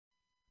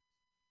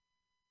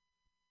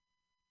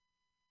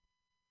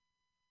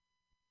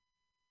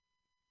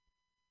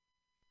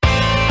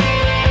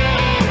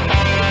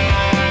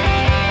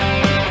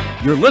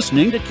You're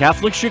listening to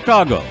Catholic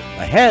Chicago.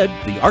 Ahead,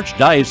 the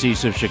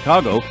Archdiocese of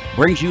Chicago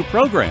brings you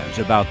programs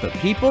about the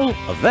people,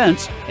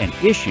 events, and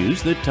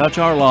issues that touch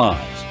our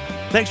lives.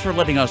 Thanks for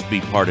letting us be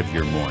part of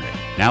your morning.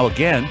 Now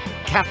again,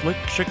 Catholic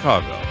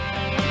Chicago.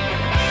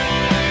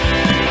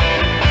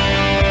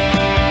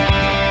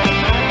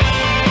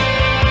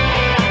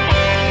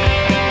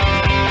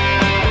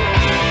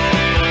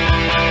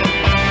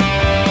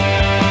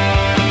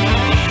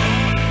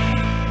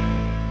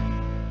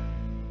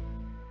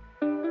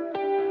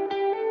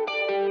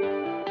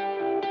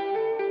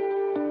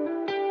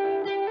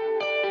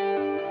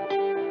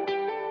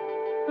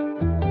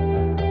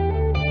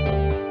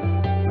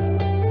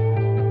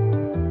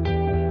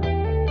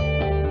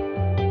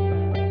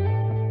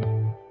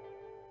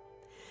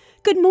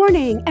 Good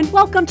morning and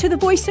welcome to the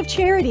Voice of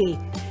Charity.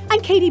 I'm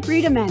Katie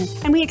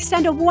Bredemann, and we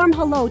extend a warm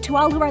hello to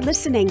all who are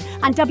listening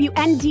on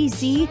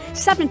WNDZ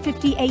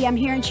 750 AM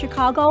here in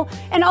Chicago,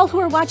 and all who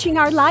are watching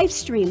our live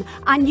stream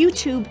on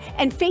YouTube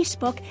and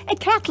Facebook at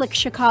Catholic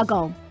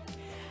Chicago.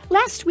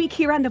 Last week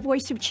here on the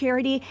Voice of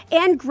Charity,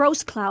 Ann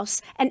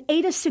Grossklaus and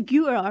Ada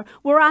Segura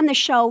were on the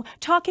show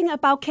talking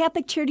about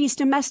Catholic Charities'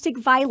 domestic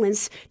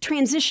violence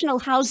transitional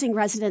housing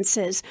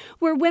residences,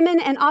 where women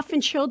and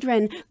often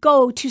children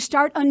go to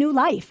start a new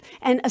life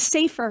and a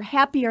safer,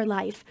 happier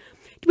life.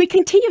 We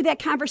continue that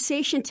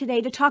conversation today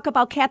to talk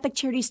about Catholic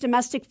Charities'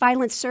 domestic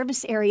violence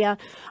service area,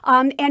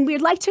 and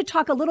we'd like to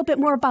talk a little bit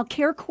more about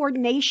care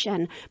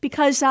coordination,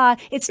 because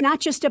it's not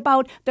just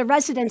about the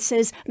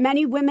residences.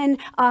 Many women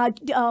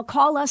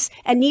call us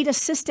and need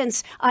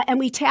assistance, and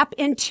we tap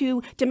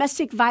into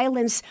domestic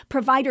violence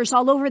providers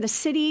all over the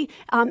city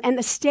and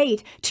the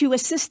state to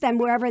assist them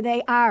wherever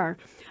they are.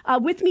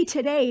 With me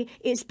today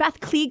is BETH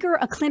KLIEGER,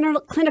 a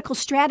clinical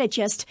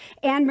strategist,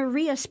 and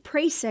MARIA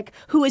PRASEK,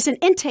 who is an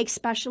intake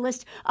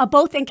specialist,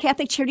 both in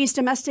Catholic Charities'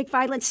 domestic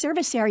violence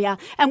service area.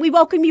 And we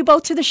welcome you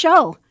both to the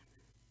show.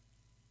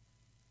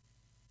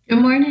 Good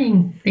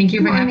morning. Thank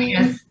you for having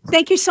us.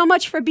 Thank you so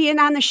much for being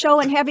on the show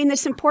and having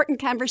this important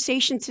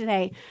conversation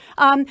today.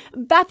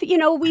 Beth, you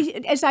know,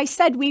 as I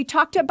said, we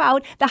talked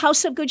about the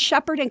House of Good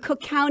Shepherd in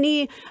Cook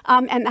County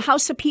and the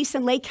House of Peace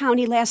in Lake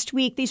County last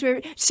week. These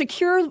were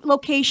secure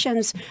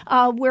locations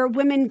where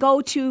women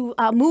go to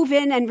move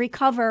in and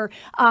recover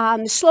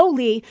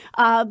slowly,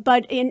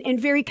 but in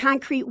very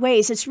concrete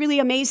ways. It's really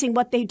amazing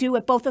what they do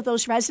at both of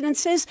those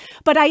residences.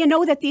 But I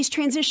know that these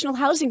transitional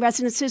housing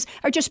residences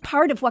are just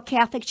part of what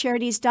Catholic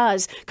Charities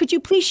does. Could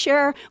you please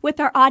share with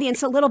our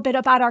audience a little bit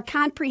about our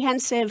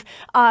comprehensive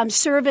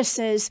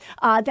services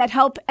that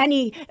help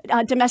any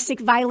domestic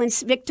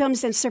violence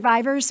victims and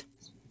survivors?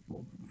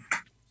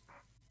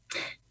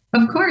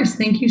 Of course.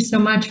 Thank you so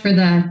much for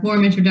the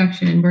warm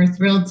introduction. We're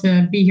thrilled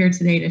to be here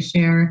today to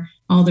share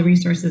all the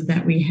resources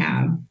that we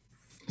have.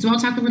 So I'll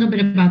talk a little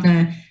bit about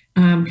the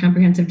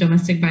comprehensive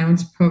domestic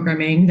violence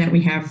programming that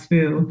we have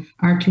through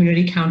our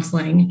community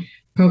counseling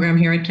program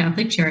here at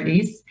Catholic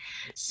Charities.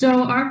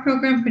 So our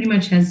program pretty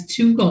much has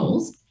two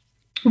goals.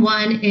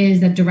 One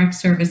is a direct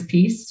service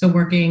piece, so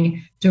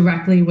working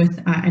directly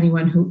with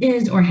anyone who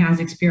is or has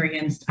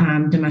experienced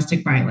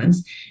domestic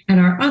violence. And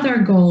our other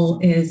goal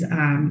is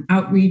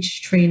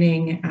outreach,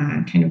 training,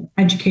 kind of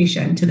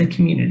education to the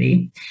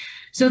community.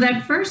 So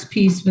that first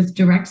piece with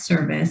direct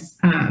service,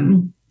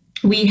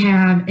 we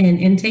have an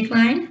intake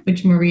line,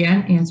 which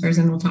Maria answers,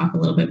 and we'll talk a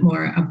little bit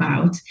more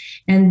about.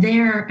 And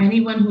there,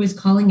 anyone who is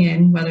calling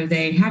in, whether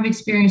they have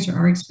experienced or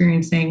are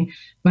experiencing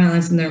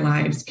violence in their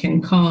lives,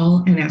 can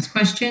call and ask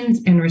questions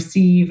and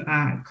receive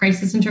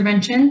crisis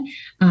intervention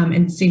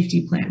and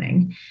safety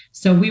planning.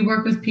 So we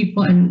work with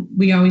people, and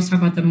we always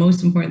talk about the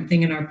most important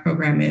thing in our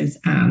program is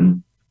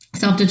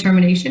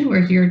self-determination.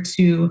 We're here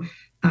to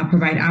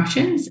provide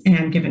options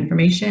and give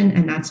information,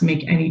 and not to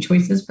make any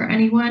choices for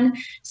anyone.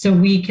 So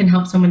we can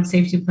help someone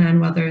safety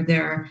plan whether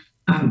they're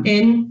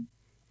in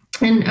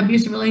an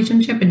abusive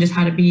relationship and just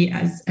how to be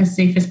as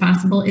safe as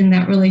possible in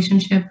that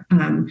relationship,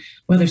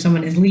 whether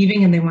someone is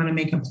leaving and they want to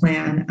make a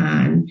plan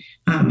on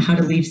how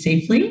to leave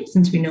safely,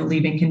 since we know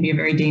leaving can be a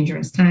very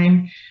dangerous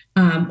time,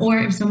 or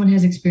if someone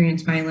has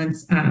experienced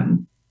violence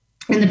in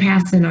the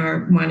past and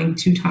are wanting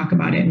to talk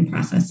about it and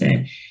process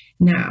it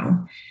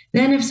now.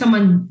 Then if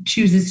someone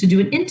chooses to do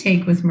an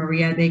intake with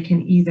Maria, they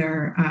can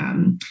either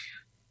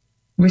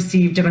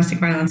receive domestic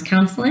violence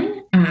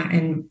counseling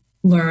and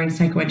learn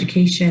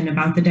psychoeducation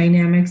about the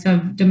dynamics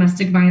of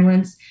domestic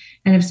violence.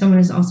 And if someone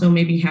is also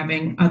maybe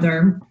having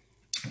other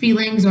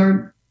feelings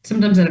or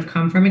symptoms that have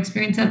come from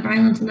experience that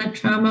violence and that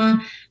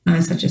trauma,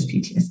 such as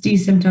PTSD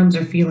symptoms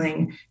or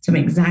feeling some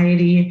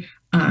anxiety,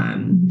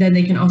 then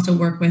they can also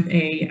work with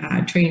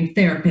a trained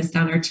therapist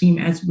on our team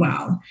as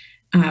well.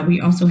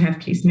 We also have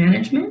case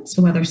management.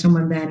 So whether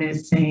someone then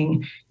is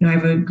saying, you know, I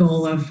have a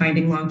goal of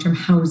finding long-term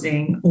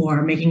housing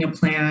or making a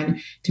plan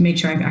to make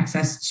sure I have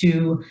access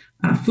to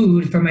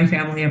food for my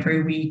family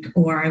every week,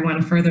 or I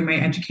want to further my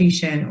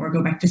education or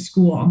go back to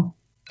school,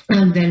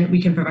 then we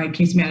can provide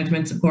case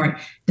management support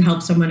to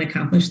help someone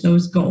accomplish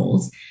those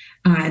goals.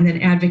 And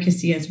then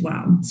advocacy as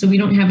well. So we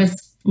don't have a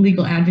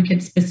legal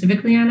advocates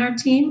specifically on our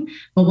team,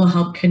 but we'll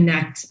help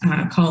connect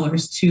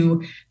callers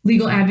to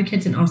legal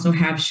advocates and also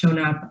have shown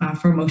up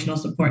for emotional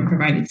support and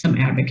provided some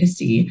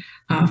advocacy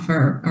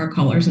for our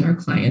callers and our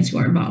clients who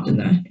are involved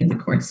in the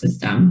court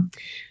system.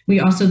 We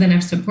also then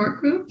have support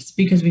groups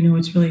because we know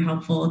it's really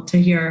helpful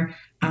to hear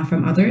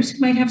from others who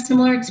might have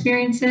similar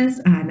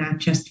experiences, not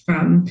just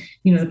from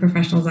the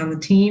professionals on the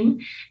team.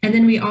 And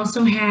then we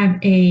also have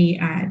a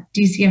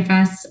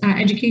DCFS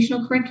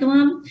educational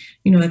curriculum.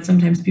 That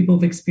sometimes people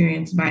who've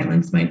experienced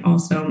violence might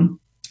also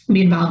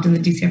be involved in the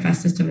DCFS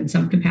system in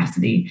some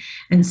capacity.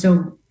 And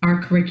so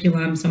our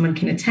curriculum, someone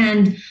can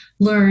attend,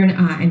 learn,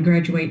 and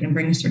graduate and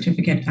bring a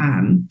certificate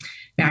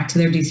back to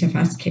their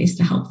DCFS case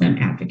to help them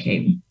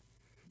advocate.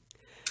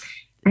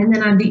 And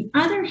then on the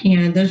other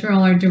hand, those are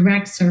all our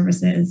direct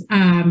services.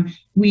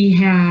 We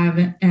have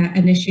an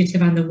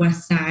initiative on the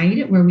West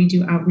Side where we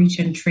do outreach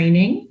and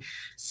training.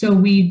 So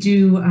we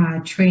do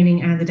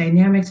training on the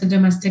dynamics of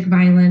domestic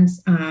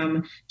violence,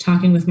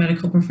 talking with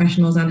medical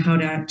professionals on how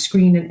to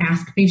screen and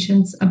ask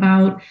patients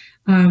about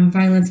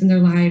violence in their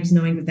lives,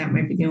 knowing that that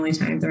might be the only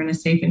time they're in a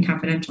safe and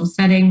confidential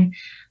setting.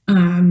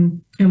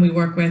 And we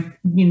work with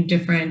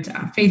different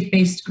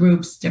faith-based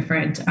groups,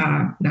 different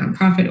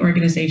nonprofit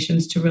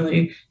organizations to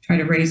really try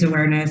to raise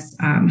awareness,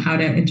 how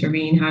to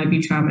intervene, how to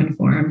be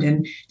trauma-informed,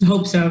 in the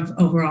hopes of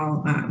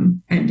overall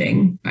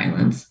ending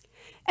violence.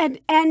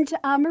 And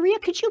Maria,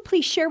 could you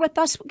please share with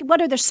us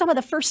what are some of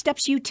the first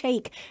steps you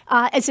take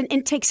as an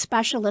intake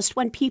specialist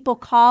when people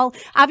call?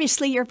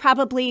 Obviously, you're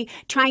probably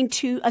trying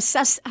to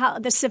assess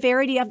the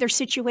severity of their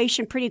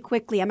situation pretty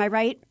quickly. Am I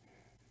right?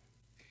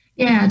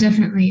 Yeah,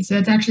 definitely. So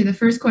that's actually the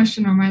first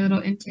question on my little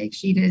intake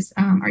sheet is,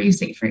 are you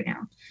safe right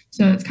now?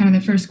 So it's kind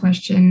of the first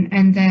question.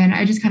 And then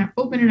I just kind of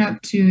open it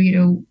up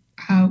to,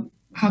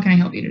 how can I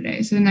help you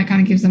today? So then that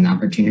kind of gives them the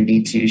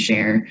opportunity to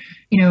share,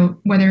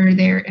 whether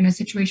they're in a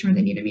situation where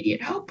they need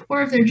immediate help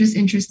or if they're just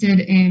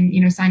interested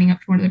in, signing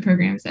up for one of the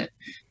programs that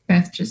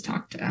Beth just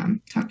talked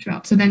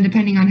about. So then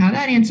depending on how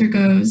that answer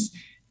goes,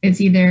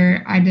 it's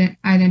either I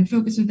then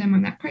focus with them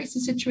on that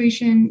crisis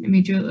situation and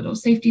we do a little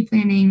safety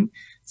planning.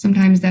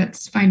 Sometimes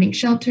that's finding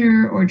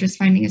shelter or just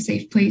finding a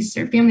safe place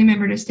or family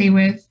member to stay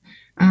with.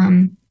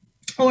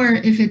 Or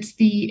if it's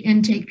the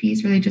intake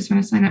piece where they just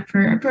want to sign up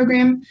for a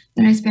program,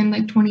 then I spend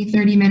like 20,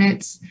 30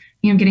 minutes,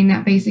 getting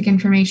that basic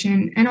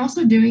information and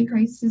also doing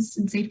crisis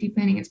and safety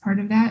planning as part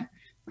of that.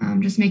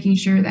 Just making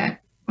sure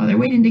that while they're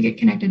waiting to get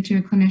connected to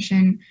a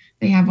clinician,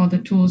 they have all the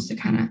tools to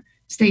kind of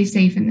stay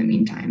safe in the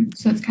meantime.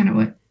 So that's kind of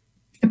what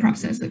the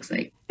process looks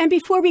like. And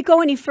before we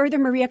go any further,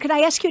 Maria, could I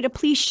ask you to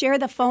please share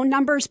the phone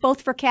numbers,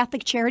 both for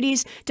Catholic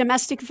Charities,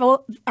 domestic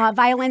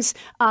violence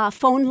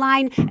phone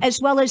line, as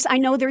well as I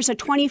know there's a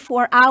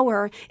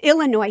 24-hour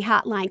Illinois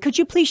hotline. Could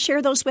you please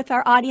share those with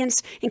our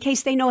audience in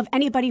case they know of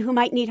anybody who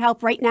might need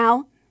help right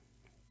now?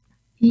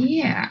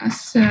 Yeah,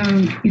 so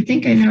you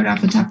think I know it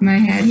off the top of my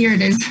head. Here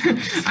it is.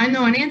 I'm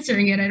the one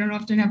answering it. I don't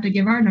often have to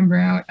give our number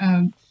out.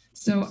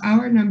 So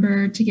our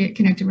number to get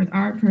connected with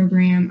our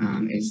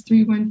program is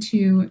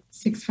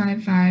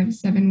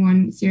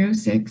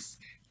 312-655-7106.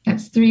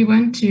 That's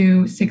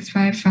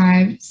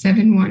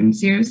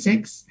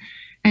 312-655-7106.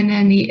 And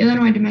then the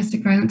Illinois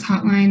Domestic Violence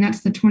Hotline,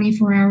 that's the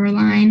 24-hour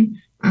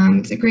line.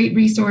 It's a great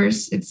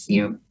resource. It's,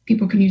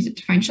 people can use it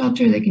to find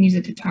shelter. They can use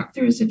it to talk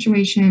through a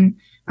situation.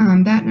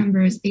 That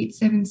number is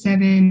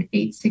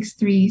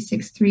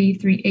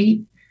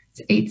 877-863-6338.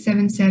 It's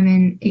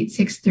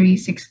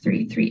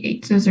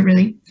 877-863-6338. So those are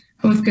really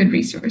both good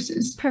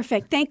resources.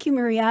 Perfect. Thank you,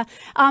 Maria.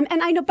 And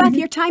I know, Beth,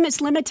 your time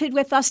is limited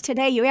with us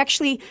today. You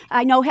actually,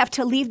 I know, have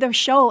to leave the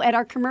show at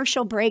our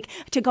commercial break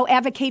to go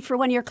advocate for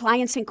one of your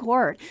clients in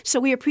court. So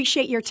we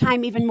appreciate your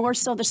time even more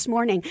so this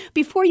morning.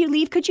 Before you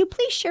leave, could you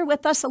please share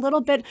with us a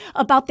little bit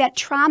about that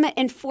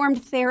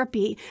trauma-informed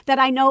therapy that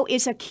I know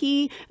is a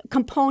key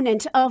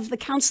component of the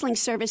counseling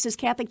services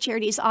Catholic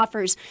Charities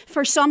offers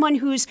for someone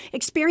who's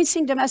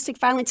experiencing domestic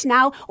violence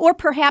now or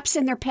perhaps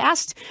in their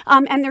past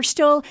and they're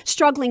still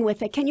struggling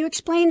with it? Can you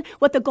explain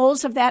what the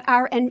goals of that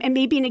are and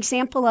maybe an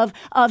example of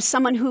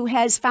someone who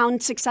has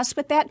found success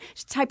with that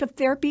type of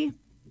therapy?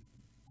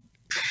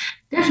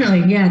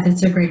 Definitely. Yeah,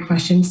 that's a great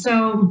question.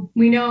 So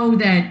we know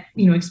that,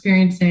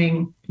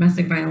 experiencing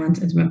domestic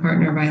violence, intimate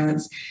partner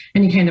violence,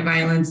 any kind of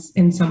violence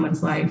in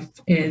someone's life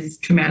is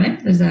traumatic.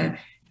 There's a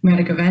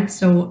traumatic event.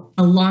 So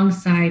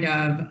alongside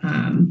of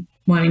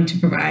wanting to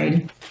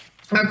provide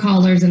our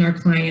callers and our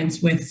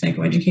clients with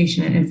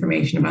psychoeducation and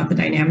information about the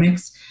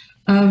dynamics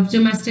of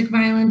domestic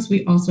violence,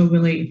 we also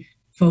really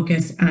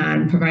focus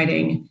on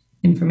providing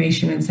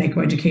information and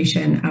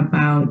psychoeducation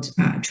about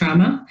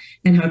trauma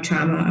and how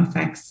trauma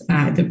affects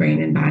the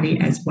brain and body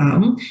as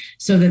well,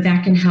 so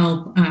that can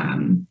help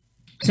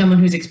someone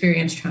who's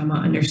experienced trauma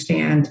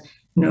understand,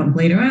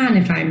 later on,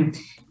 if I'm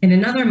in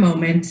another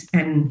moment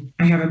and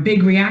I have a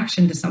big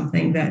reaction to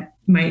something that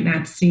might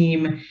not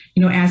seem,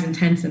 as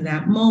intense in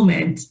that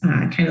moment,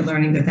 kind of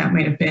learning that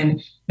might have been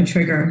a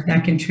trigger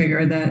that can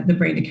trigger the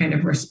brain to kind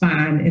of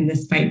respond in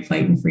this fight,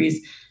 flight, and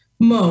freeze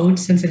mode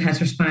since it has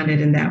responded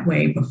in that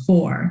way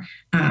before,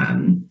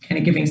 kind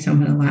of giving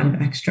someone a lot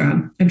of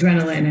extra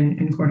adrenaline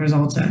and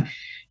cortisol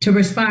to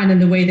respond in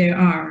the way they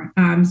are.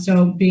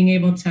 So being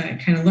able to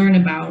kind of learn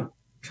about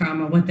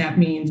trauma, what that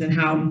means, and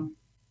how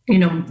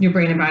your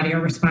brain and body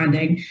are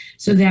responding,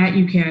 so that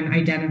you can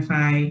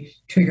identify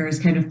triggers,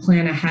 kind of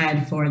plan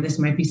ahead for this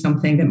might be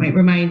something that might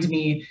remind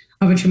me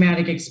of a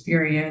traumatic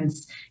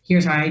experience.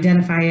 Here's how I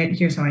identify it.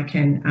 Here's how I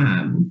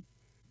can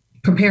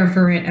prepare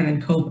for it and then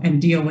cope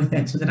and deal with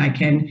it so that I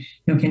can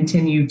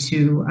continue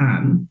to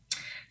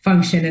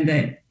function in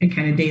the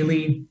kind of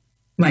daily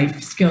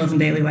life skills and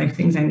daily life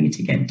things I need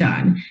to get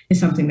done, is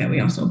something that we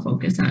also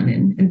focus on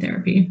in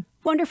therapy.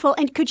 Wonderful.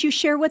 And could you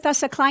share with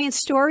us a client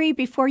story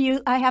before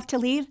I have to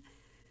leave?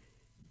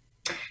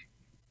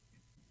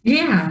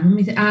 Yeah,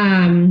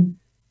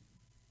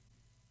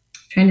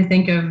 trying to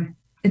think of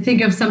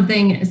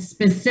something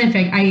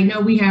specific. I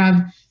know we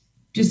have,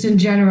 just in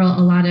general,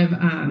 a lot of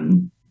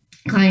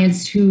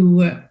clients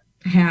who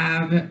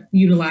have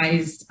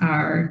utilized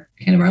our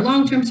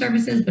long-term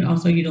services, but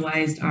also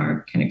utilized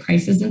our kind of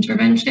crisis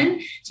intervention.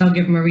 So I'll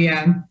give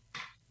Maria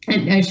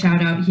a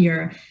shout out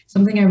here.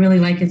 Something I really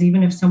like is,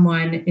 even if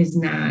someone is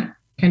not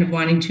kind of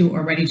wanting to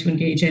or ready to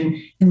engage in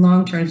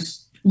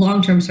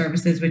long-term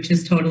services, which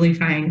is totally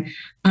fine.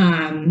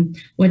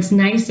 What's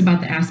nice about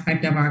the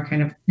aspect of our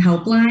kind of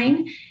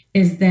helpline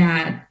is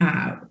that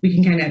we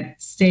can kind of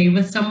stay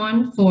with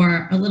someone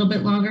for a little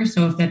bit longer.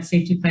 So if that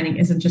safety planning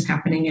isn't just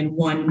happening in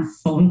one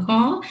phone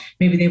call,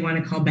 maybe they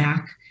want to call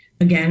back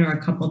again or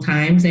a couple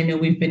times. I know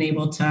we've been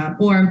able to,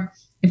 or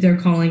if they're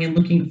calling and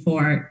looking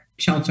for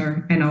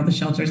shelter, and all the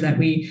shelters that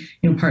we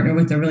partner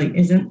with, there really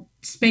isn't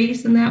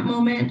space in that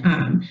moment.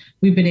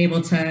 We've been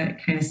able to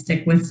kind of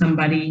stick with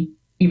somebody,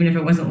 even if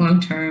it wasn't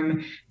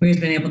long-term.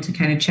 We've been able to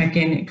kind of check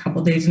in a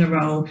couple days in a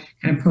row,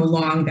 kind of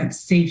prolong that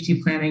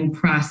safety planning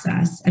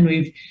process. And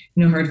we've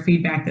heard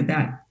feedback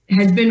that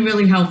has been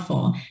really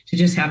helpful, to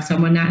just have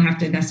someone not have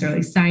to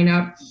necessarily sign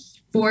up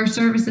for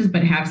services,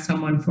 but have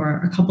someone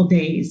for a couple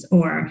days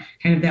or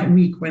kind of that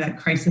week where that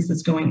crisis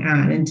is going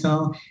on,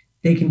 until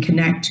they can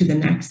connect to the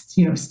next,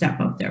 step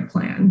of their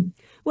plan.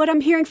 What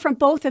I'm hearing from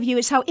both of you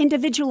is how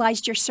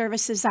individualized your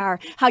services are,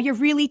 how you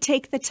really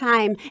take the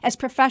time as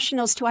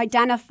professionals to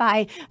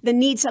identify the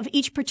needs of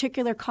each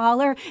particular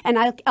caller. And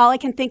all I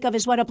can think of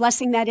is what a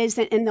blessing that is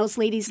in those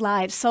ladies'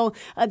 lives. So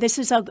this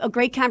is a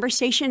great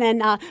conversation.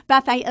 And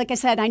Beth, like I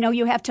said, I know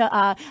you have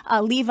to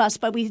leave us,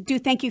 but we do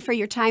thank you for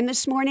your time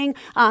this morning.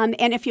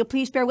 And if you'll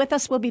please bear with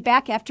us, we'll be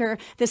back after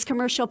this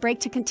commercial break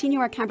to continue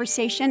our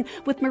conversation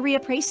with Maria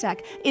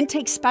Prasek,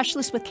 intake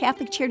specialist with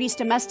Catholic Charities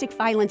Domestic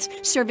Violence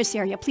Service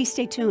Area. Please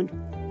stay tuned.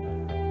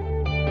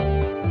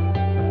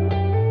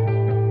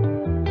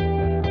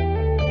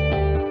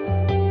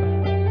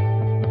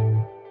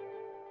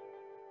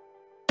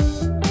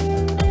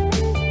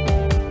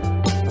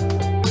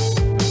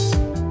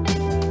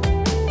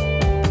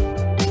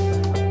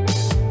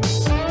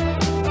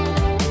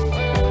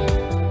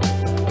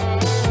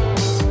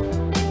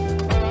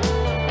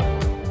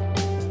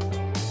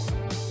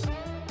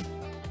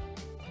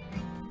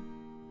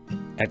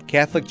 At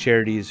Catholic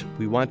Charities,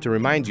 we want to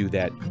remind you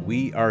that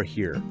we are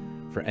here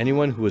for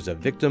anyone who is a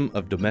victim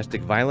of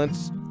domestic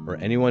violence, or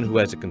anyone who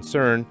has a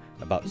concern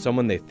about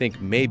someone they think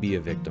may be a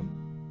victim.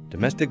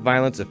 Domestic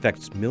violence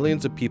affects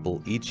millions of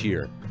people each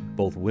year,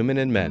 both women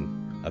and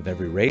men, of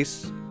every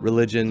race,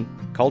 religion,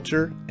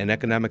 culture, and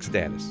economic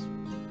status.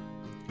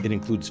 It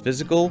includes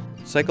physical,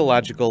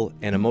 psychological,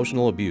 and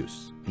emotional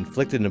abuse,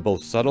 inflicted in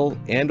both subtle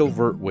and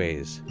overt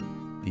ways.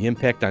 The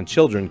impact on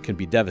children can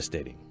be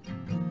devastating.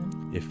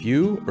 If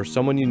you or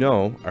someone you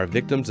know are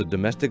victims of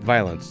domestic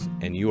violence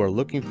and you are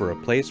looking for a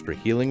place for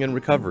healing and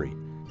recovery,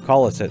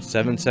 call us at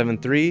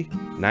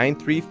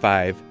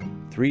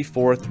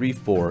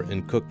 773-935-3434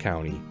 in Cook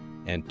County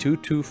and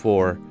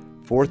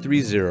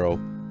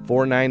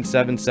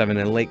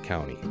 224-430-4977 in Lake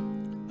County.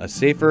 A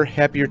safer,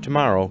 happier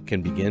tomorrow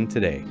can begin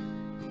today.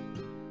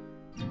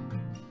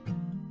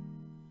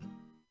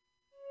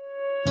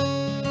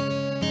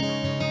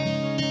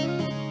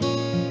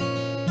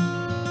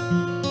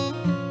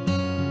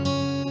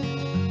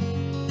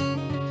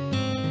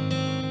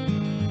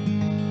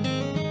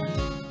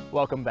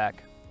 Welcome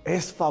back.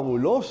 Es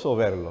fabuloso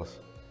verlos.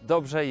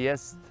 Dobrze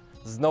jest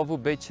znowu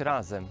być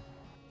razem.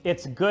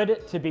 It's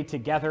good to be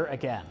together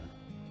again.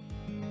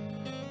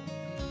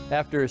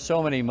 After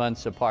so many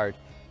months apart,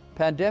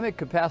 pandemic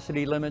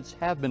capacity limits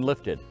have been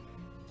lifted,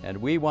 and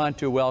we want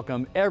to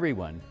welcome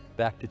everyone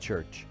back to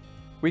church.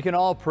 We can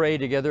all pray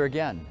together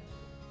again.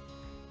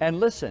 And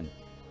listen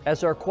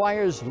as our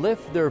choirs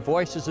lift their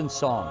voices in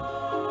song.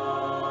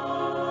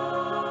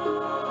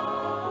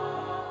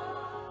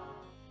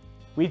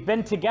 We've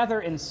been together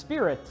in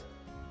spirit.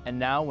 And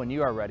now, when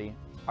you are ready,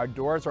 our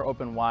doors are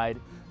open wide.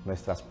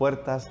 Nuestras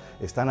puertas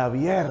están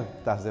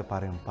abiertas de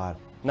par en par.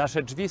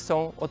 Nasze drzwi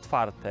są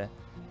otwarte.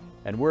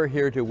 And we're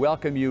here to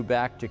welcome you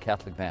back to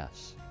Catholic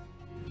Mass.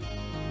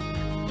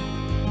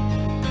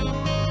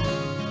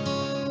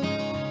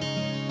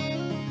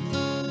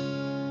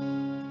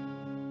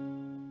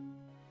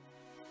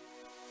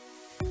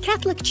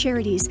 Catholic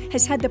Charities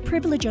has had the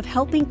privilege of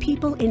helping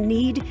people in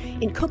need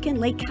in Cook and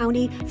Lake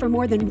County for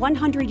more than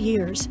 100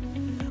 years.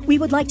 We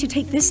would like to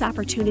take this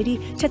opportunity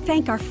to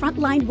thank our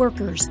frontline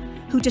workers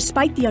who,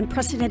 despite the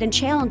unprecedented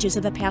challenges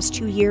of the past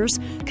 2 years,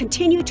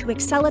 continue to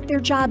excel at their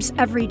jobs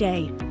every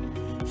day.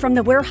 From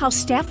the warehouse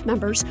staff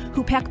members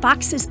who pack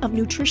boxes of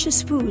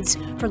nutritious foods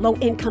for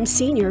low-income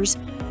seniors,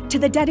 to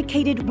the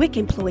dedicated WIC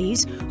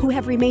employees who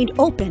have remained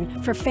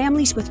open for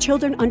families with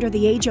children under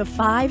the age of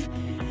 5,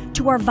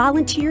 to our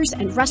volunteers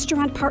and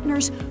restaurant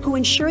partners who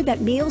ensure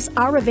that meals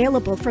are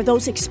available for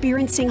those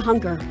experiencing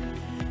hunger,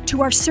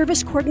 to our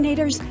service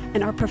coordinators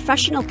and our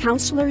professional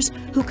counselors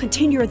who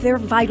continue their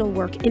vital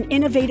work in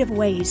innovative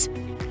ways,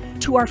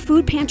 to our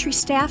food pantry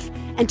staff,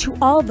 and to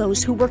all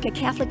those who work at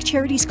Catholic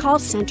Charities Call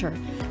Center,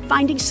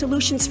 finding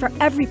solutions for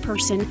every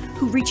person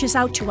who reaches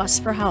out to us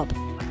for help.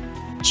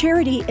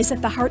 Charity is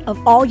at the heart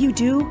of all you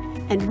do,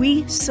 and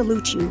we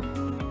salute you.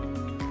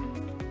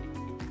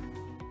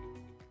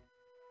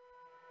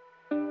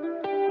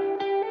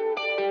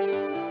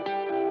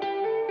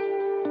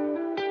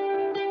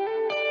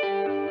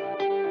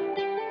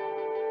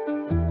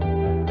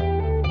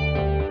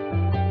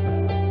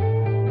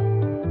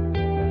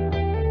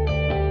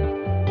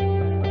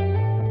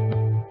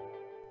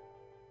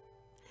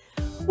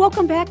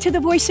 Welcome back to the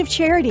Voice of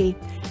Charity.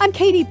 I'm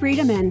Katie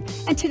Bredemann,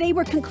 and today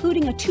we're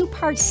concluding a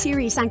two-part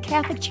series on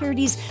Catholic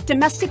Charities'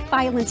 domestic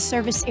violence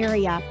service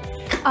area.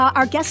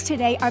 Our guests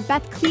today are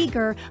BETH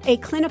KLIEGER, a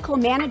clinical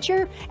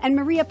manager, and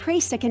MARIA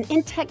PRASEK, an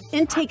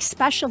intake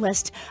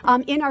specialist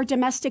in our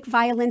domestic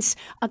violence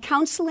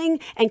counseling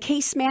and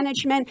case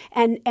management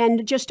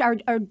and just our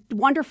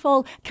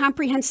wonderful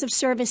comprehensive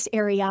service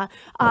area.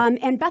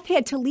 And Beth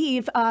had to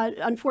leave,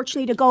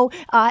 unfortunately, to go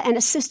and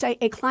assist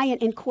a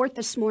client in court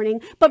this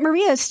morning. But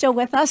Maria is still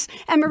with us.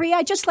 And Maria,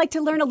 I'd just like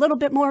to learn a little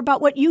bit more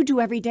about what you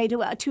do every day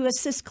to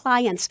assist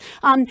clients.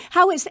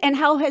 How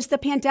has the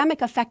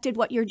pandemic affected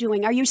what you're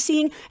doing? Are you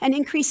seeing an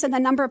increase in the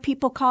number of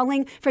people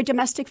calling for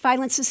domestic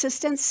violence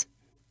assistance?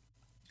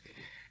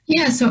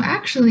 Yeah, so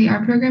actually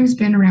our program's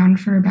been around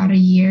for about a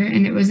year,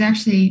 and it was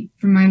actually,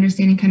 from my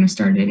understanding, kind of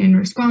started in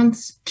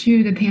response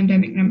to the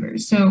pandemic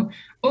numbers. So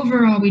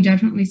overall, we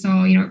definitely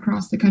saw,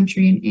 across the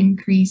country an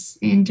increase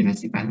in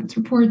domestic violence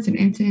reports and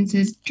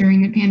incidences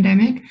during the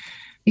pandemic,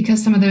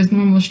 because some of those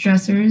normal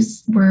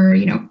stressors were,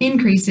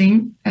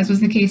 increasing, as was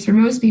the case for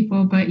most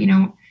people. But,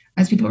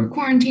 as people were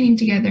quarantining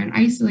together and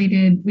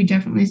isolated, we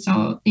definitely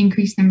saw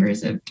increased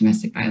numbers of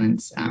domestic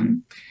violence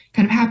kind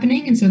of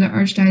happening. And so the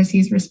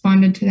Archdiocese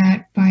responded to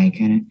that by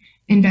kind of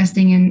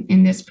investing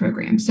in this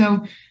program.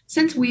 So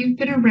since we've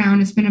been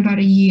around, it's been about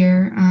a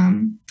year,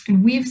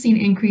 and we've seen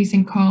increase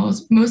in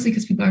calls, mostly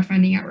because people are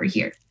finding out we're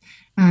here.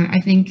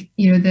 I think,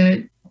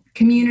 the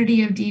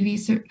community of DV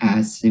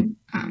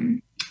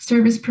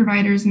service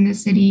providers in the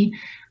city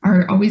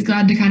are always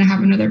glad to kind of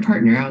have another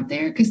partner out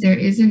there, because there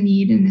is a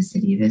need in a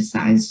city this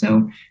size.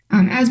 So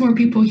as more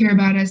people hear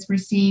about us, we're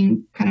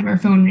seeing kind of our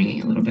phone ringing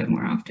a little bit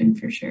more often,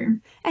 for sure.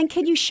 And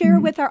can you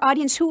share with our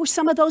audience who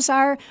some of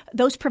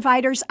those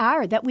providers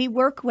are that we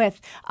work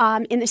with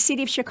in the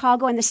city of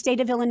Chicago and the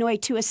state of Illinois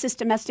to assist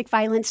domestic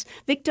violence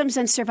victims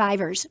and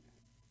survivors?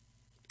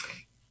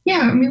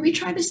 Yeah, we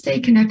try to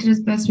stay connected as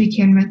best we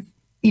can with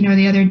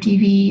the other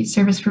DV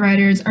service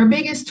providers. Our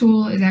biggest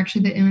tool is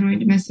actually the Illinois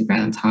Domestic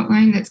Violence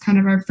Hotline. That's kind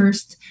of our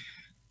first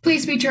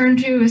place we turn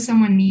to if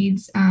someone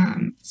needs,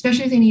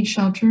 especially if they need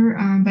shelter.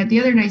 But the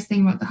other nice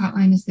thing about the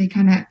hotline is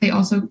they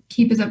also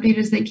keep as updated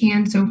as they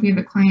can. So if we have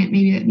a client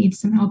maybe that needs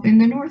some help in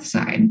the north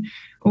side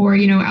or,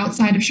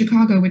 outside of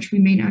Chicago, which we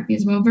may not be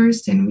as well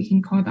versed in, we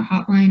can call the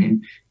hotline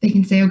and they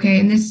can say, okay,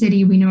 in this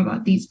city, we know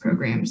about these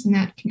programs, and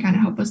that can kind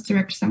of help us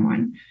direct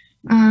someone.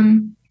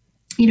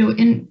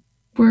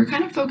 We're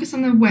kind of focused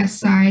on the west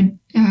side.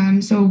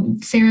 So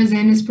Sarah's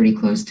Inn is pretty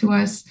close to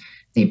us.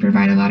 They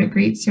provide a lot of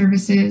great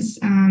services.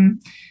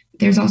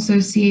 There's also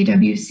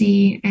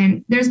CAWC,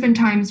 and there's been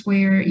times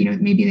where,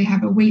 maybe they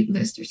have a wait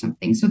list or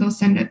something. So they'll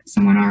send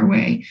someone our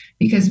way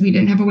because we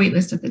didn't have a wait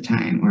list at the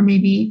time. Or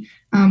maybe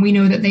we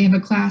know that they have a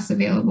class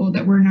available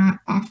that we're not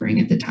offering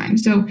at the time.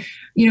 So,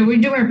 we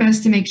do our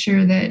best to make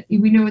sure that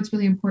we know it's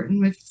really important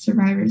with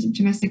survivors of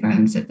domestic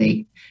violence that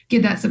they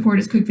get that support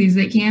as quickly as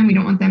they can. We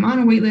don't want them on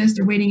a wait list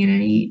or waiting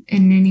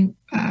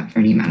for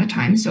any amount of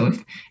time. So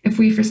if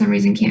we, for some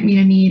reason, can't meet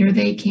a need or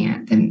they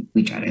can't, then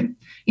we try to,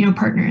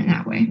 partner in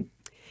that way.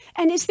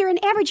 And is there an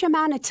average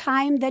amount of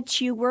time that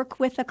you work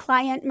with a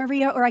client,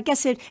 Maria? Or I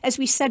guess, as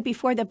we said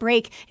before the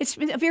break, it's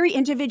a very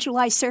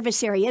individualized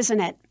service area, isn't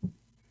it?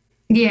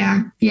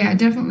 Yeah, it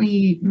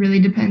definitely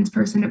really depends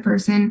person to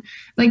person.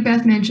 Like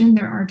Beth mentioned,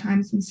 there are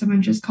times when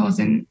someone just calls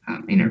in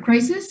a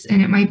crisis,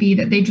 and it might be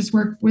that they just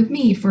work with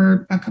me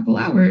for a couple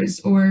hours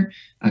or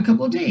a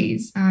couple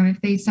days.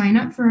 If they sign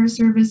up for our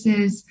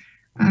services,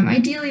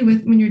 ideally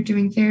when you're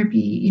doing therapy,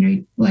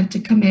 you like to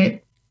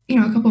commit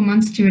a couple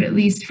months to it at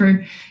least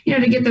for,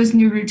 to get those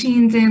new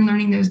routines in,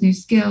 learning those new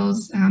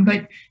skills.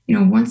 But,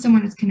 once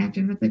someone is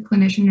connected with a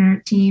clinician or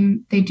a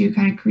team, they do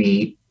kind of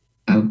create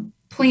a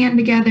plan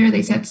together.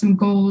 They set some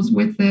goals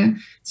with the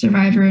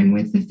survivor and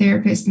with the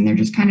therapist, and they're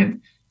just kind of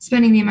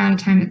spending the amount of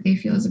time that they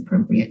feel is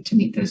appropriate to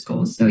meet those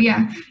goals. So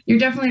yeah, you're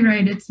definitely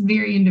right. It's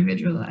very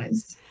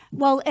individualized.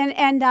 Well,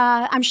 and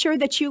I'm sure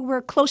that you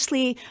work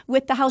closely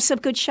with the House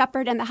of Good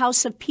Shepherd and the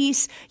House of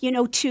Peace,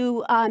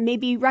 to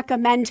maybe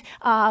recommend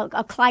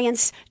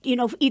clients,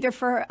 either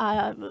for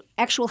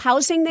actual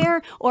housing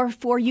there or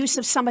for use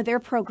of some of their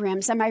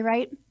programs. Am I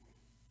right?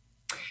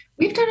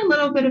 We've done a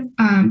little bit of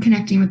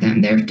connecting with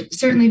them. There have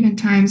certainly been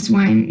times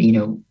when,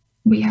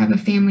 we have a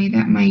family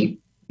that might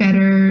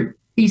better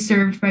be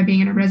served by being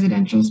in a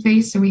residential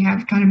space. So we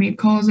have kind of made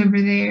calls over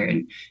there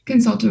and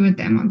consulted with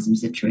them on some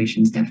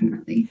situations,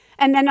 definitely.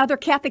 And then other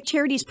Catholic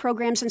Charities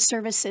programs and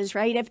services,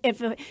 right?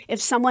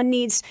 If someone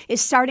is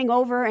starting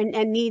over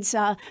and needs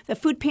the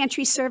food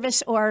pantry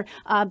service or,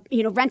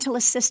 rental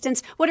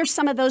assistance, what are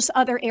some of those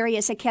other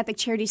areas at Catholic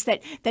Charities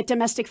that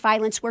domestic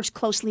violence works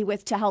closely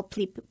with to help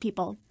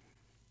people?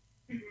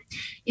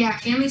 Yeah,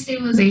 family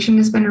stabilization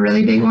has been a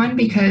really big one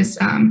because,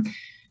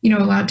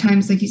 a lot of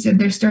times, like you said,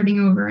 they're starting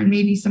over and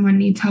maybe someone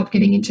needs help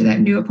getting into that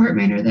new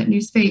apartment or that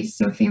new space.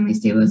 So family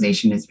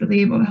stabilization is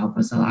really able to help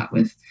us a lot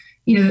with,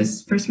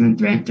 those first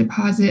month rent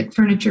deposit,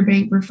 furniture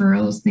bank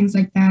referrals, things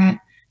like that.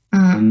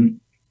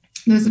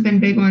 Those have been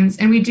big ones.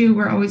 And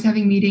we're always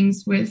having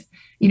meetings with,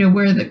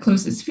 where are the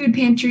closest food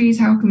pantries?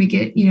 How can we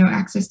get,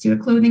 access to a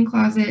clothing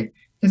closet?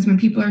 Because when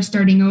people are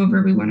starting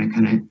over, we want to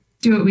kind of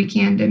do what we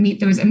can to meet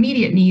those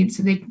immediate needs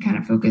so they can kind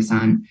of focus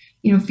on,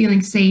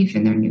 feeling safe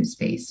in their new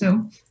space.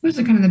 So those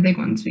are kind of the big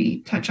ones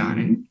we touch on.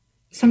 And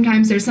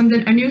sometimes there's a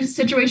new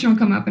situation will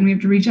come up and we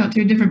have to reach out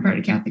to a different part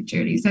of Catholic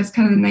Charities. That's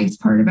kind of the nice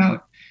part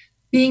about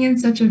being in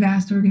such a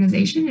vast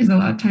organization is a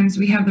lot of times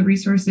we have the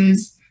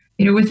resources,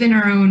 within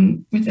our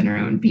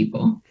own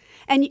people.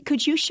 And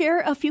could you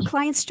share a few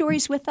client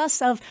stories with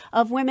us of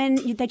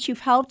women that you've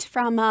helped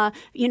from,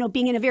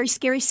 being in a very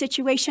scary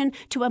situation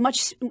to a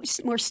much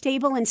more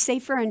stable and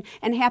safer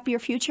and happier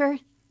future?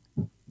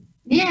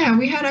 Yeah,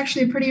 we had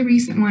actually a pretty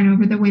recent one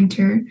over the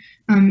winter.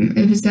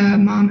 It was a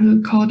mom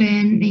who called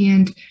in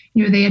and,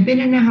 they had been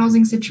in a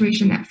housing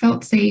situation that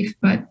felt safe,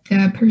 but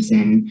the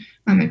person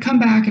had come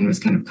back and was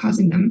kind of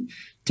causing them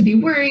to be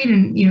worried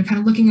and, kind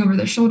of looking over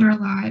their shoulder a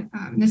lot.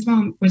 This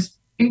mom was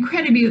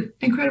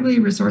incredibly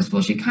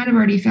resourceful. She kind of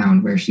already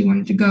found where she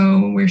wanted to go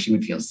and where she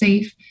would feel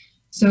safe.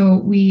 So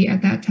we,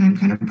 at that time,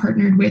 kind of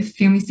partnered with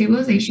Family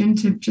Stabilization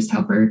to just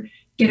help her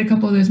get a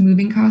couple of those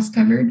moving costs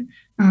covered.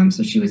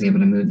 So she was able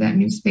to move that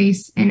new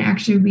space. And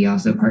actually, we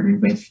also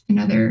partnered with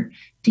another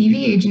DV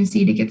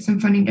agency to get some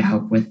funding to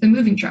help with the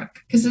moving truck.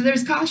 Because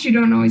there's costs you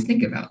don't always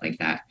think about like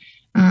that.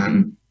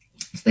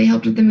 So they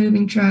helped with the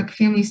moving truck.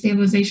 Family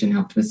Stabilization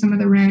helped with some of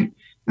the rent.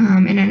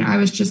 And then I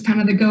was just kind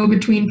of the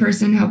go-between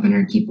person helping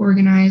her keep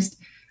organized.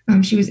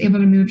 She was able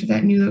to move to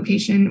that new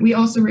location. We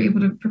also were able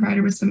to provide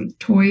her with some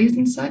toys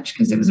and such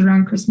because it was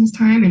around Christmas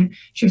time and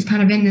she was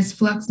kind of in this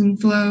flux and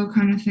flow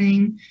kind of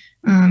thing.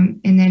 And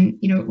then,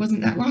 it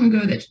wasn't that long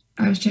ago that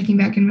I was checking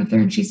back in with her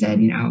and she said,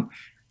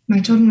 my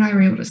children and I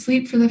were able to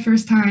sleep for the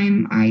first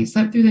time. I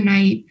slept through the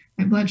night.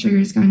 My blood sugar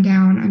has gone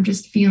down. I'm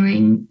just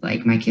feeling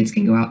like my kids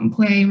can go out and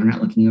play. We're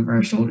not looking over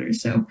our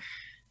shoulders. So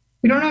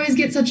we don't always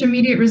get such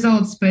immediate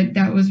results, but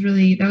that was a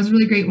really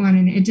great one.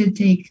 And it did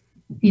take,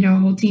 a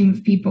whole team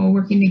of people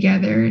working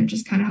together and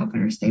just kind of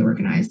helping her stay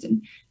organized.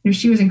 And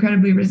she was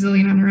incredibly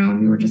resilient on her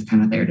own. We were just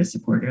kind of there to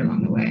support her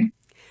along the way.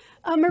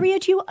 Maria,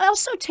 do you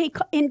also take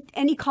in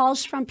any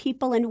calls from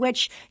people in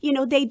which,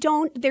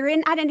 they're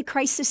not in a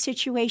crisis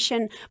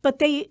situation, but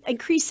they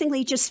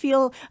increasingly just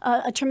feel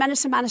a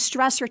tremendous amount of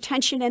stress or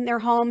tension in their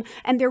home,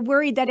 and they're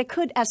worried that it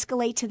could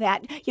escalate to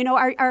that?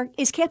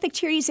 Is Catholic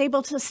Charities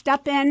able to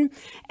step in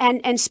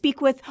and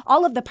speak with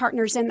all of the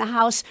partners in the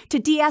house to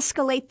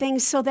de-escalate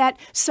things so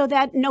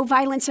that no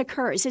violence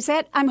occurs?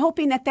 I'm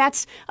hoping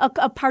that's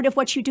a part of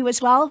what you do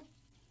as well?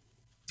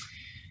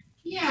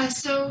 Yeah,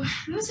 so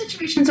those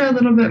situations are a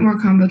little bit more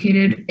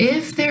complicated.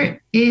 If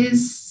there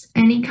is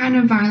any kind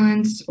of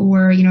violence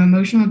or,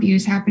 emotional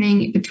abuse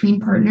happening between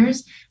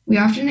partners, we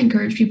often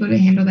encourage people to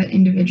handle that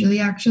individually,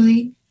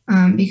 actually,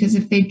 because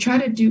if they try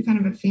to do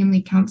kind of a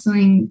family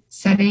counseling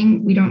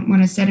setting, we don't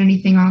want to set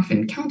anything off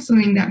in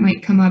counseling that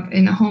might come up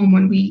in the home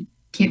when we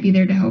can't be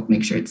there to help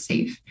make sure it's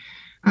safe.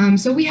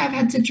 So we have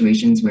had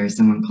situations where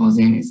someone calls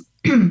in is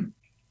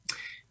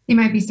they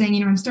might be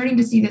saying, I'm starting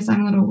to see this,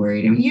 I'm a little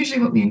worried. And usually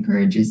what we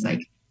encourage is that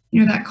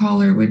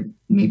caller would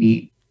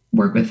maybe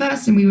work with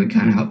us and we would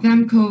kind of help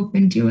them cope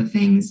and deal with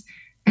things.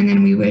 And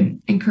then we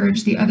would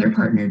encourage the other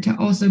partner to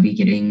also be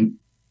getting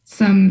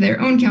some of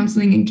their own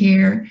counseling and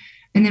care.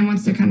 And then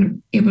once they're kind of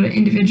able to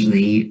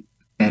individually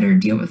better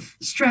deal with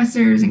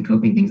stressors and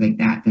coping, things like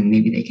that, then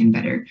maybe they can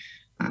better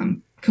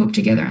cope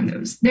together on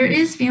those. There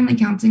is family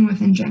counseling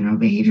within general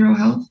behavioral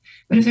health,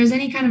 but if there's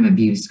any kind of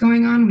abuse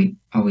going on, we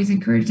always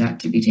encourage that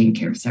to be taken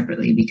care of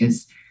separately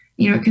because,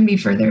 it can be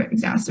further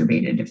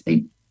exacerbated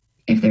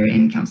if they're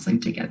in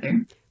counseling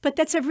together. But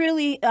that's a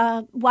really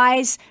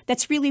wise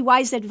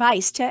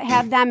advice to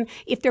have them,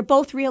 if they're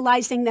both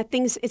realizing that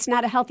it's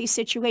not a healthy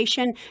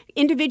situation,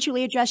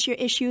 individually address your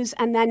issues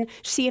and then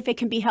see if it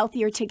can be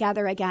healthier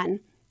together again.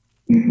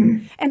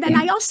 Mm-hmm. And then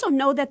I also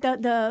know that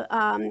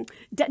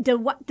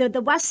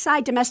the West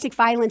Side Domestic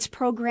Violence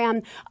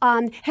Program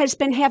has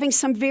been having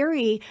some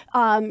very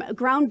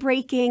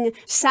groundbreaking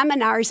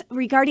seminars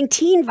regarding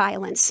teen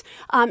violence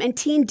and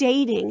teen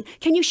dating.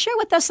 Can you share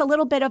with us a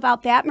little bit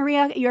about that,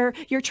 Maria?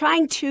 You're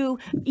trying to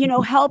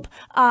help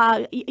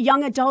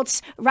young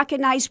adults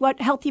recognize what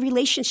healthy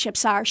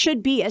relationships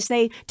should be as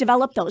they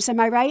develop those. Am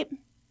I right?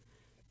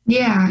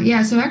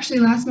 Yeah. So actually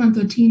last month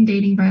was Teen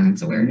Dating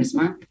Violence Awareness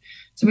Month.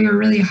 So we were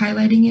really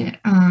highlighting it.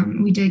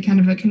 We did kind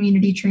of a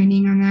community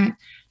training on that.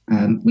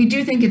 We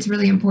do think it's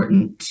really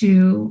important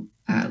to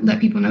let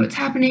people know it's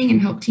happening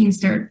and help teens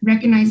start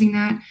recognizing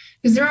that,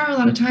 because there are a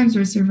lot of times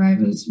where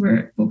survivors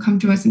will come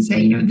to us and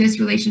say, this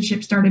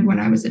relationship started when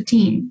I was a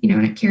teen,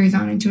 and it carries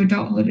on into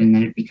adulthood, and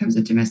then it becomes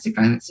a domestic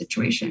violence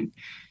situation.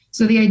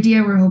 So the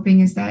idea we're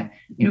hoping is that,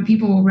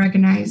 people will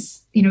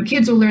recognize,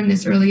 kids will learn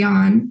this early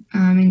on.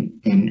 And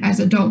then as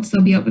adults,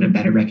 they'll be able to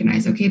better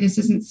recognize, okay, this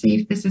isn't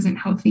safe. This isn't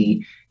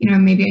healthy.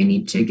 Maybe I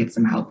need to get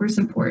some help or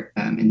support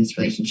in this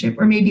relationship.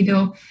 Or maybe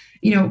they'll,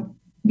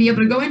 be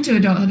able to go into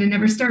adulthood and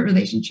never start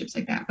relationships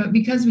like that. But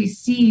because we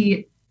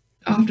see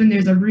often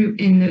there's a root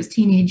in those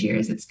teenage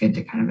years, it's good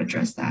to kind of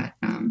address that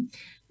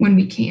when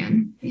we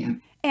can. Yeah.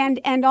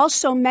 And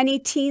also many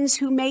teens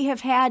who may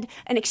have had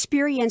an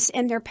experience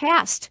in their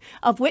past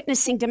of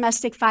witnessing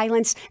domestic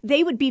violence,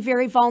 they would be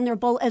very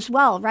vulnerable as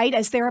well, right?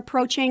 As they're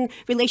approaching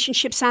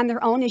relationships on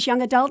their own as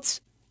young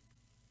adults.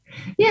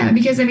 Yeah,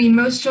 because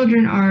most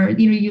children are,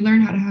 you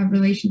learn how to have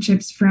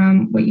relationships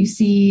from what you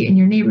see in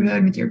your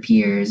neighborhood, with your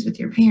peers, with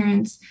your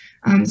parents.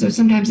 So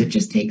sometimes it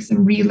just takes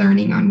some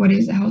relearning on what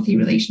is a healthy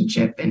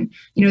relationship. And,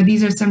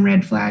 these are some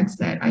red flags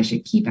that I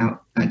should keep an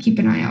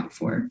eye out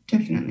for,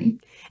 definitely.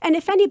 And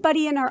if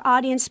anybody in our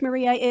audience,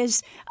 Maria,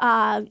 is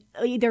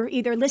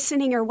either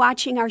listening or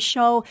watching our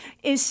show,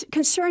 is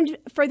concerned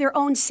for their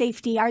own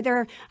safety, are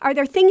there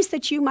things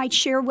that you might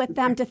share with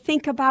them to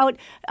think about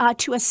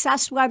to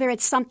assess whether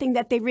it's something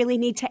that they really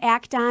need to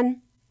act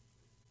on?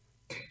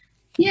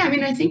 Yeah,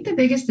 I think the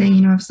biggest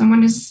thing, if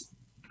someone is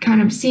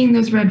kind of seeing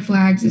those red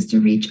flags, is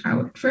to reach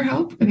out for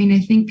help. I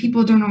think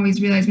people don't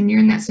always realize when you're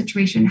in that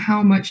situation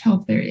how much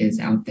help there is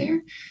out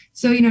there.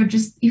 So,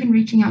 just even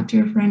reaching out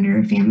to a friend or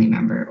a family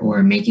member,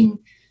 or making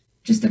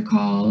just a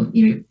call,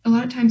 a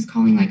lot of times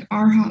calling like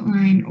our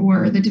hotline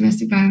or the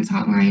domestic violence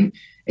hotline,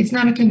 it's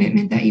not a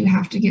commitment that you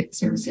have to get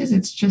services.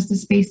 It's just a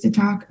space to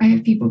talk. I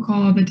have people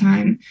call all the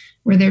time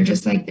where they're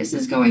just like, this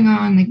is going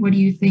on. Like, what do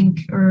you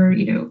think? Or,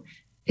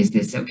 is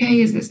this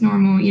okay? Is this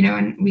normal?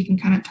 And we can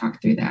kind of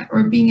talk through that,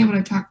 or being able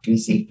to talk to a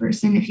safe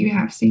person if you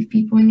have safe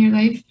people in your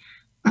life.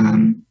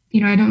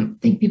 I don't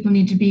think people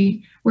need to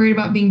be worried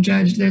about being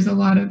judged. There's a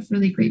lot of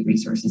really great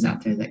resources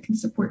out there that can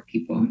support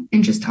people,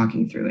 and just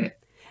talking through it.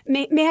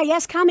 May I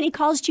ask, how many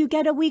calls do you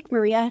get a week,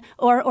 Maria,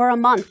 or a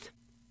month?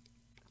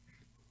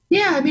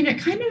 Yeah,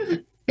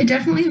 it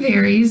definitely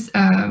varies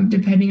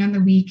depending on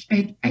the week.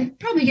 I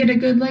probably get a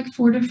good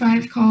 4 to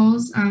 5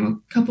 calls. A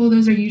couple of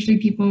those are usually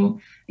people,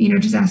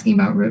 just asking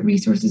about what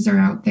resources are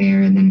out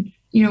there. And then,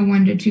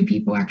 1 to 2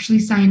 people actually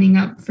signing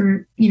up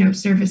for,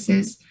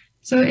 services.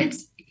 So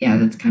that's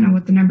kind of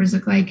what the numbers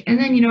look like. And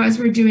then, as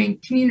we're doing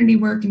community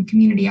work and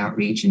community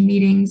outreach and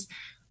meetings,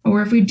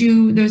 or if we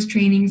do those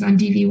trainings on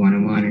DV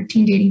 101 or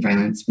teen dating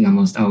violence, we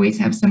almost always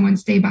have someone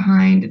stay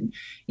behind and,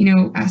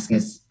 ask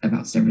us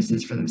about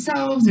services for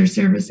themselves or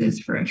services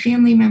for a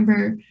family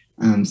member.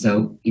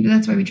 So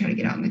that's why we try to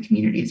get out in the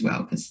community as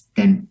well, because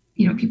then,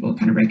 people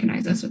kind of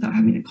recognize us without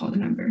having to call the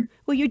number.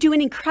 Well, you're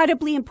doing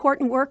incredibly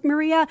important work,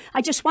 Maria.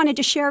 I just wanted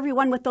to share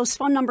everyone what those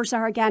phone numbers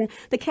are again.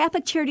 The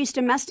Catholic Charities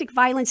Domestic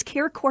Violence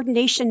Care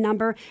Coordination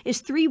number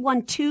is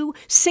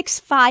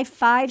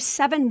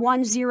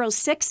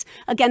 312-655-7106.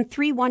 Again,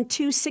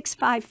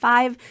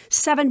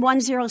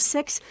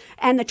 312-655-7106.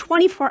 And the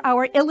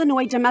 24-hour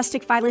Illinois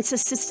Domestic Violence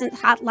Assistance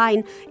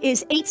Hotline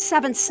is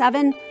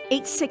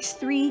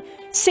 877-863-6338.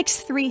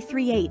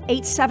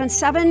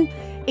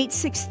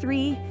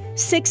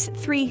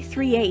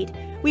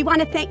 877-863-6338. We want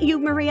to thank you,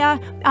 Maria,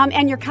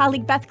 and your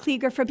colleague Beth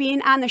KLIEGER for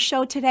being on the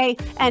show today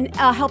and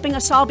helping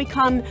us all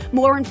become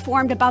more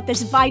informed about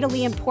this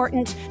vitally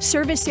important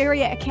service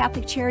area at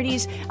Catholic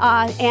Charities,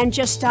 and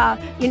just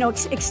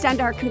extend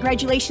our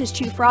congratulations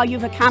to you for all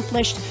you've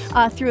accomplished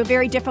through a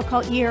very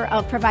difficult year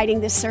of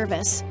providing this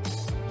service.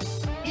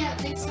 Yeah,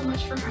 thanks so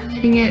much for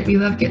highlighting it. We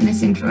love getting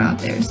this info out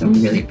there, so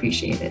we really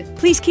appreciate it.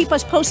 Please keep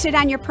us posted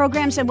on your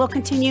programs, and we'll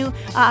continue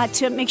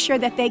to make sure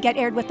that they get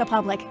aired with the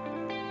public.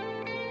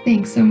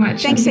 Thanks so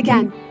much. Thanks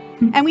again.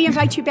 And we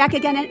invite you back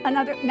again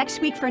next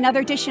week for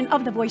another edition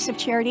of The Voice of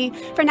Charity.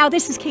 For now,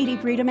 this is Katie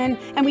Bredemann,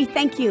 and we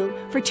thank you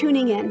for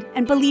tuning in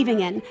and believing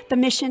in the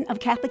mission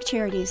of Catholic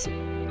Charities.